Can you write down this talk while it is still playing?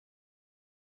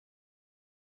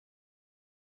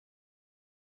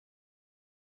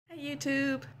Hey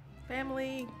YouTube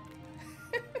family.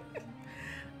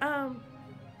 um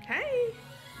hey.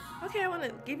 Okay, I want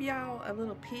to give y'all a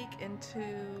little peek into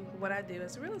what I do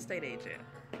as a real estate agent.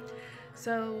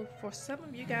 So for some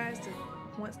of you guys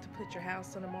that wants to put your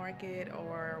house on the market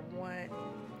or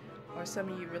some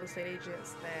of you real estate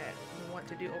agents that want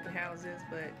to do open houses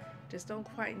but just don't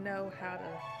quite know how to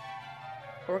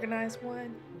organize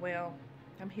one, well,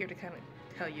 I'm here to kind of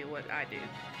tell you what I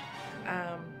do.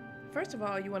 Um, First of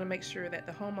all, you want to make sure that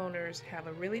the homeowners have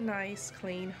a really nice,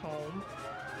 clean home.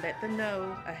 Let them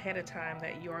know ahead of time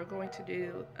that you are going to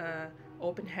do an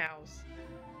open house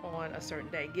on a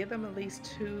certain day. Give them at least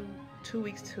two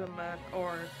weeks to a month,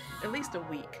 or at least a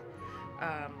week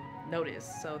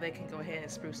notice, so they can go ahead and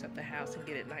spruce up the house and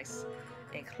get it nice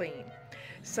and clean.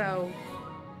 So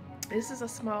this is a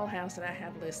small house that I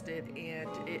have listed, and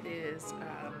it is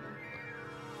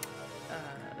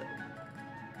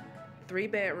 3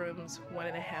 bedrooms,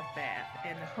 1.5 bath,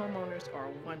 and the homeowners are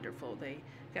wonderful. They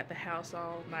got the house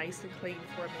all nice and clean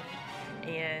for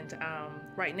me. And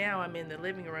right now I'm in the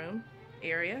living room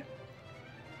area.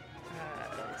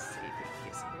 Let's see if we can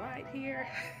get some light here.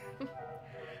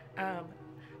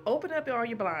 Open up all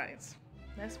your blinds.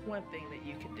 That's one thing that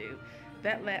you can do.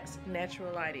 That lets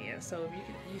natural light in. So if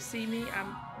you see me,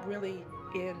 I'm really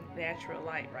in natural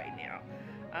light right now.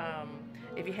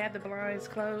 If you had the blinds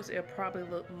closed, it'll probably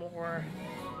look more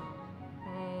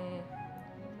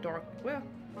dark. Well,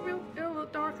 it'll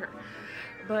look darker.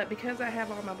 But because I have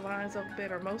all my blinds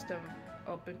open, or most of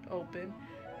them open,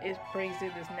 it brings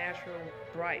in this natural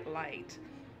bright light.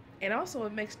 And also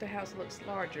it makes the house look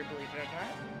larger, believe it or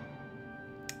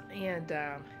not. And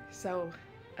so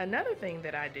another thing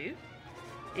that I do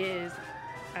is,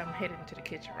 I'm heading to the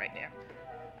kitchen right now.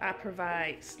 I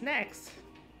provide snacks.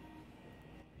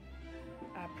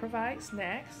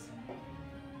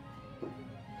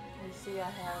 You see I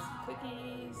have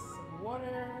cookies,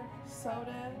 water,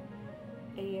 soda,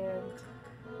 and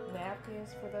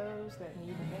napkins for those that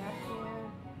need a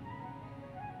napkin.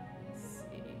 Let's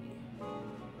see.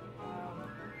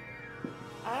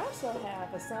 I also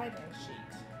have a sign-in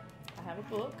sheet. I have a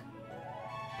book,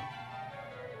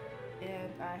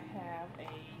 and I have a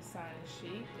sign-in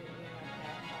sheet, and then I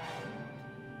have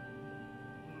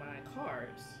my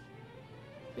cards,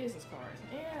 business cards,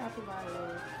 and I provide a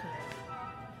little candy.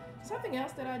 Something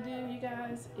else that I do, you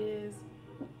guys, is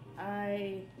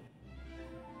I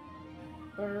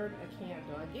burn a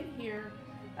candle. I get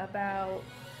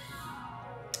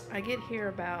here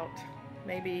about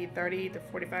maybe 30 to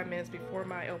 45 minutes before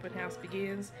my open house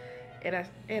begins, and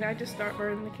I just start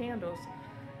burning the candles.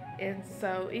 And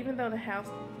so even though the house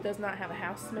does not have a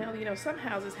house smell, you know, some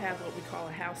houses have what we call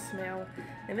a house smell,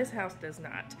 and this house does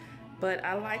not. But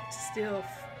I like to still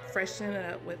freshen it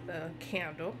up with a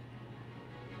candle,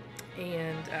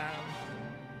 and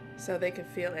so they can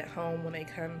feel at home when they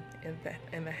come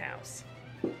in the house.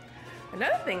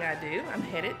 Another thing I do, I'm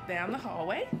headed down the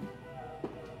hallway,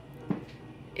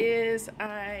 is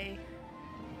I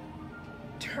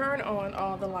turn on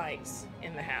all the lights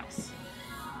in the house.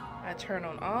 I turn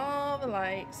on all the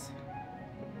lights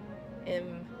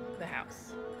in the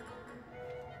house.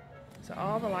 So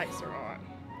all the lights are on.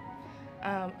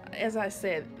 As I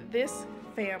said, this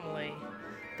family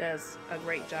does a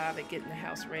great job at getting the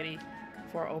house ready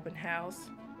for an open house.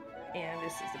 And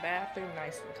this is the bathroom,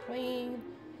 nice and clean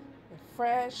and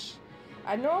fresh.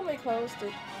 I normally close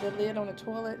the lid on the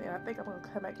toilet, and I think I'm gonna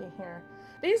come back in here.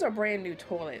 These are brand new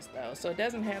toilets though, so it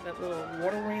doesn't have that little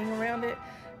water ring around it.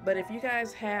 But if you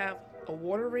guys have a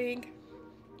water ring,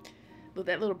 with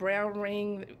that little brown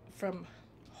ring from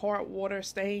hard water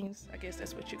stains, I guess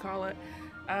that's what you call it,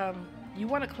 you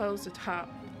want to close the top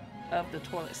of the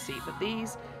toilet seat. But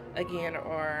these, again,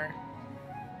 are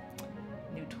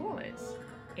new toilets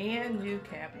and new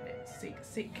cabinets,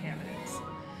 seat cabinets.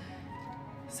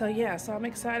 So yeah, so I'm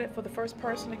excited for the first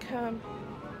person to come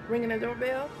ringing the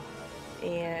doorbell.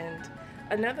 And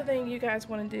another thing you guys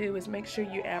want to do is make sure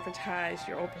you advertise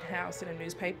your open house in a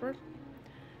newspaper.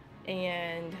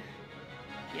 And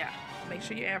yeah, make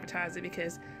sure you advertise it,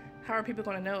 because how are people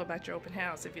going to know about your open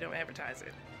house if you don't advertise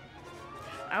it?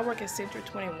 I work at Century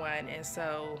 21, and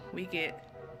so we get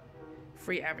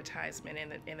free advertisement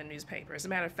in the newspaper. As a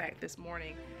matter of fact, this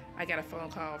morning I got a phone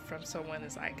call from someone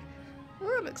that's like,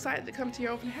 "Oh, I'm excited to come to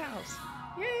your open house."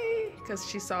 Yay! Because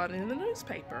she saw it in the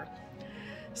newspaper.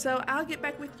 So I'll get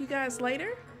back with you guys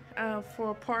later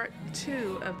for part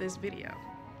 2 of this video.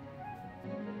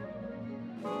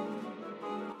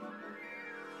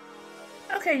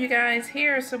 Okay, you guys,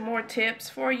 here are some more tips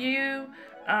for you.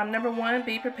 Number 1,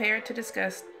 be prepared to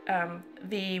discuss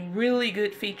the really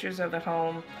good features of the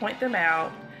home. Point them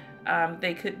out.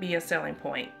 they could be a selling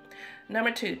point.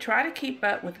 Number 2, try to keep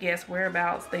up with guests'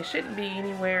 whereabouts. They shouldn't be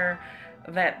anywhere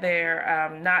that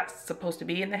they're not supposed to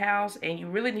be in the house, and you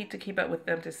really need to keep up with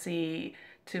them to see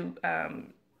to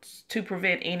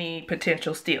prevent any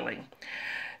potential stealing.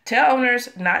 Tell owners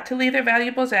not to leave their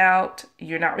valuables out.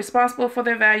 You're not responsible for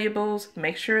their valuables.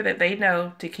 Make sure that they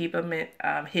know to keep them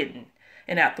hidden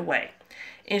and out the way.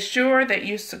 Ensure that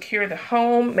you secure the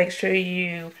home. Make sure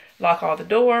you lock all the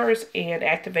doors and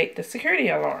activate the security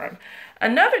alarm.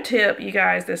 Another tip, you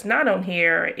guys, that's not on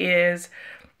here is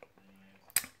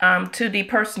to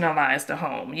depersonalize the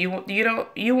home.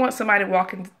 You want somebody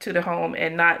walking to the home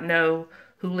and not know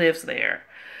who lives there.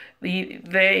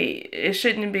 It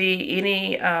shouldn't be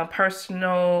any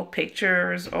personal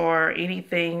pictures or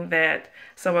anything that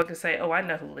someone can say, oh, I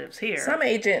know who lives here. Some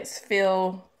agents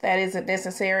feel that isn't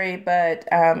necessary, but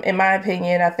in my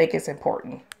opinion, I think it's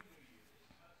important.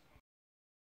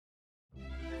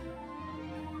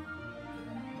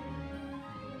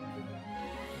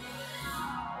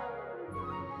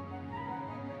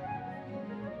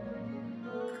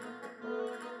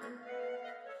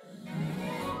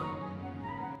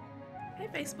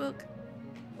 Hey, Facebook.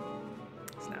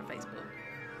 It's not Facebook.